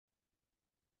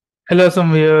Hello,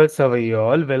 some viewers. How are you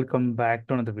all? Welcome back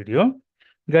to another video.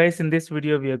 Guys, in this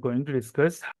video, we are going to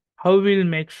discuss how we'll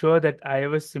make sure that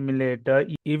iOS simulator,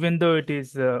 even though it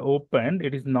is opened,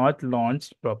 it is not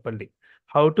launched properly.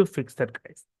 How to fix that,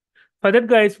 guys. For that,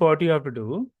 guys, what you have to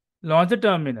do, launch the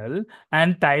terminal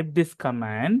and type this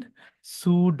command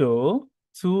sudo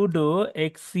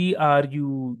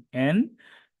xcrun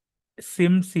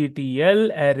simctl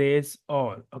erase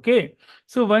all. Okay,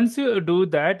 so once you do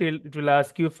that, it will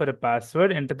ask you for a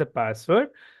password. Enter the password.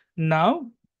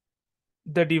 Now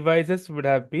the devices would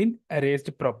have been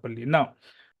erased properly now.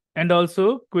 And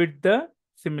also quit the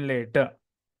simulator.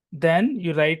 Then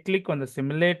you right click on the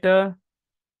simulator.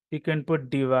 You can put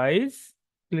device,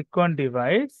 click on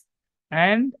device,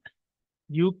 and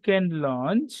you can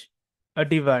launch a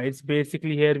device.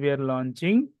 Basically here we are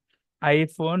launching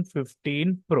iPhone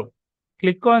 15 Pro.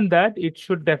 Click on that. It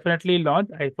should definitely launch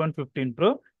iPhone 15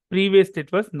 Pro. Previously,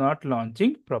 it was not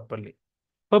launching properly.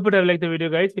 Hope you have liked the video,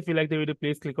 guys. If you like the video,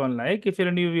 please click on like. If you're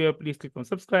a new viewer, please click on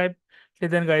subscribe. Till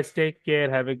then, guys, take care.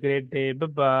 Have a great day.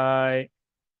 Bye-bye.